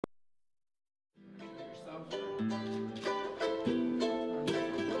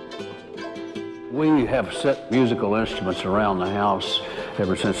We have set musical instruments around the house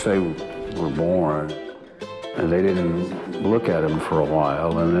ever since they were born. And they didn't look at them for a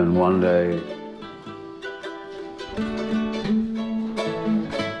while. And then one day,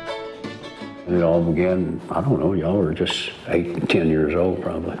 it all began, I don't know, y'all were just 8 and 10 years old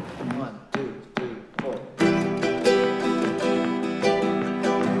probably. 1, 2, 3, 4.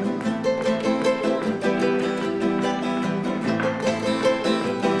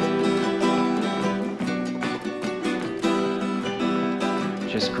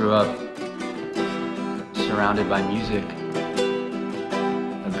 Just grew up surrounded by music.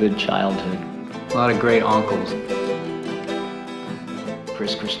 A good childhood. A lot of great uncles.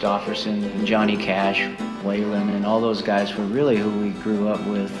 Chris Christopherson, Johnny Cash, Waylon, and all those guys were really who we grew up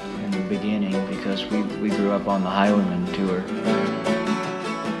with in the beginning because we grew up on the Highwayman tour.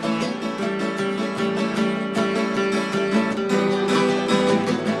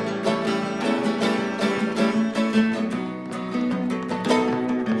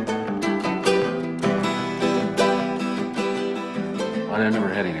 I never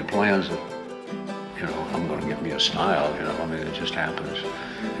had any plans that, you know, I'm going to get me a style, you know, I mean, it just happens.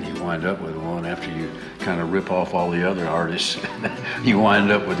 And you wind up with one after you kind of rip off all the other artists. You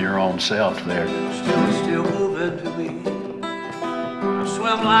wind up with your own self there. Still moving to me. I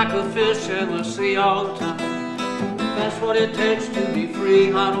swim like a fish in the sea all the time. That's what it takes to be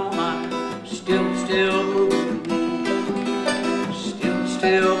free, I don't mind. Still moving to me.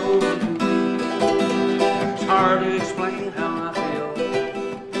 Still moving to me. It's hard to explain how I feel.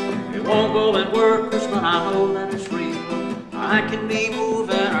 It won't go and work, but I know that it's real. I can be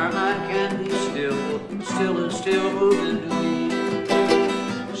moving or I can be still. Still moving to me.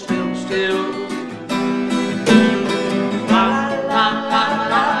 Still moving to me. La la la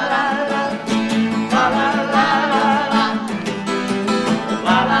la la la. La la la la la.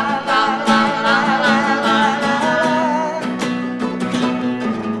 La la la la la la.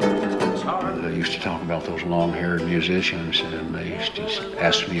 It's hard. They used to talk about those long-haired musicians, and they used to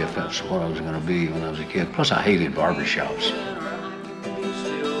ask me if that's what I was going to be when I was a kid. Plus, I hated barbershops.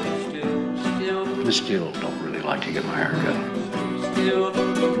 I still don't really like to get my hair cut. You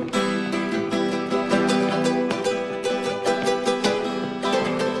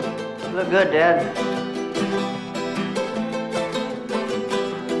look good, Dad.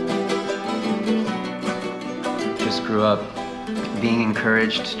 Just grew up being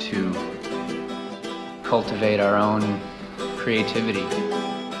encouraged to cultivate our own creativity.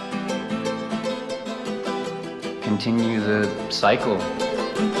 Continue the cycle.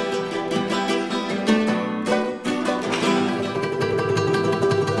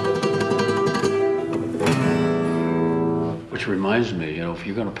 Which reminds me, you know, if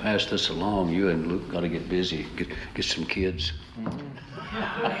you're going to pass this along, you and Luke got to get busy, get some kids.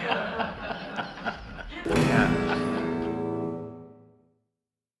 Yeah.